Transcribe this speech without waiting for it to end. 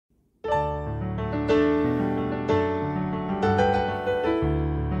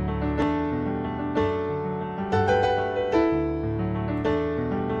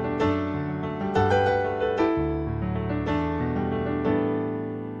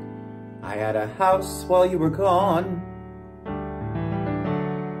I had a house while you were gone.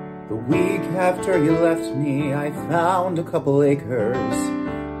 The week after you left me, I found a couple acres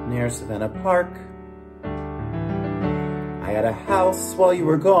near Savannah Park. I had a house while you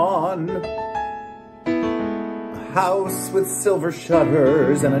were gone. A house with silver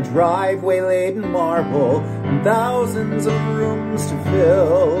shutters and a driveway laid in marble, and thousands of rooms to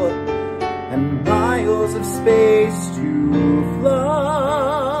fill, and miles of space to fly.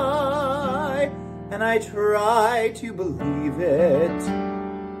 And I tried to believe it.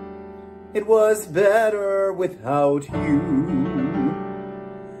 It was better without you.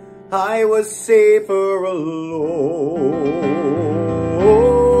 I was safer alone.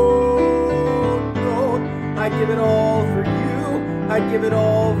 I'd give it all for you. I'd give it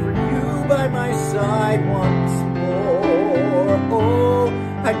all for you by my side once more. Oh,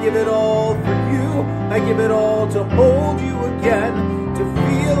 I'd give it all for you. I'd give it all to hold you again, to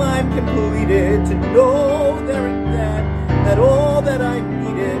feel I'm completed, to know there and then that all that I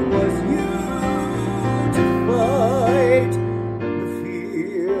needed was you to fight the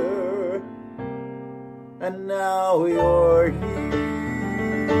fear. And now you're here.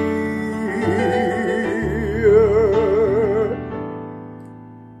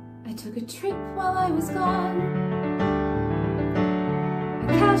 I took a trip while I was gone. I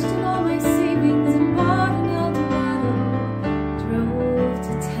cashed in all my savings and bought an Eldorado. Drove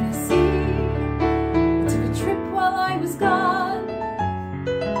to Tennessee. I took a trip while I was gone.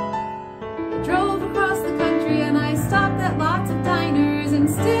 I drove across the country and I stopped at lots of diners and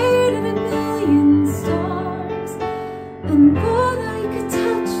stared at a million stars. And thought I could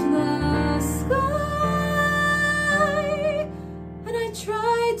touch the sky. And I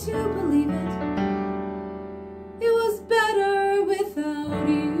tried to believe it. It was better without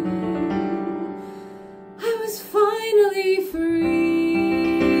you. I was finally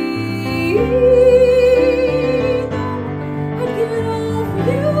free. I'd give it all for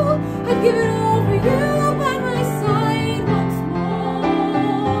you. I'd give it all for you by my side once more.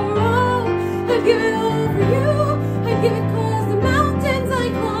 Oh, I'd give it all for you. I'd give it 'cause the mountains I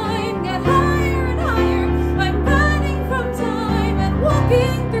climb get higher and higher. I'm running from time and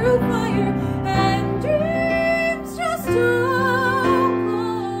walking through fire, and dreams just don't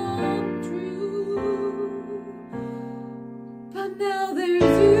come true. But now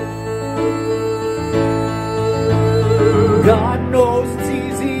there's you. God knows it's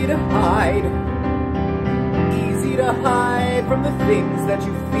easy to hide. Easy to hide from the things that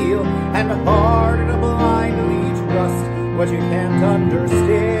you feel, and harder to blindly trust what you can't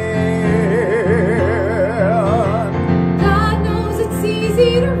understand. God knows it's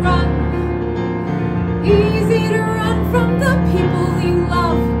easy to run. Easy to run from the people you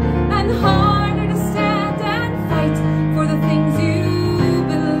love, and harder to stand and fight for the things you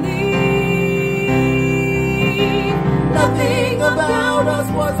believe. Nothing about us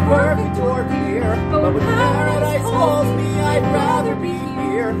was perfect or clear, but when paradise calls me, I'd rather be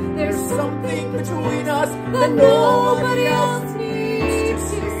here. There's something between us that nobody else needs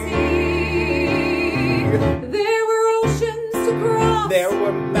to see. There were oceans to cross. There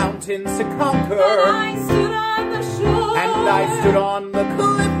were mountains to conquer. And I stood on the shore. And I stood on the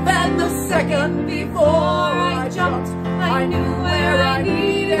cliff, and the second before I jumped, I knew where I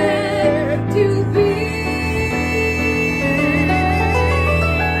needed to be.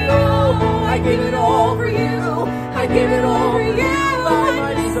 Oh, I gave it all for you. I gave it all for you by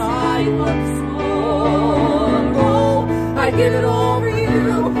my side once more. Oh, I give it all for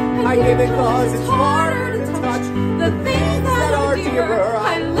you. I give it 'cause it's harder to touch the things that are dearer.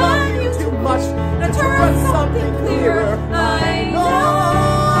 I love you too much to trust something clearer. I know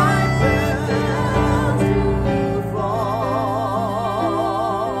I fell too far,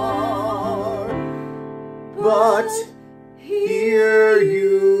 but here you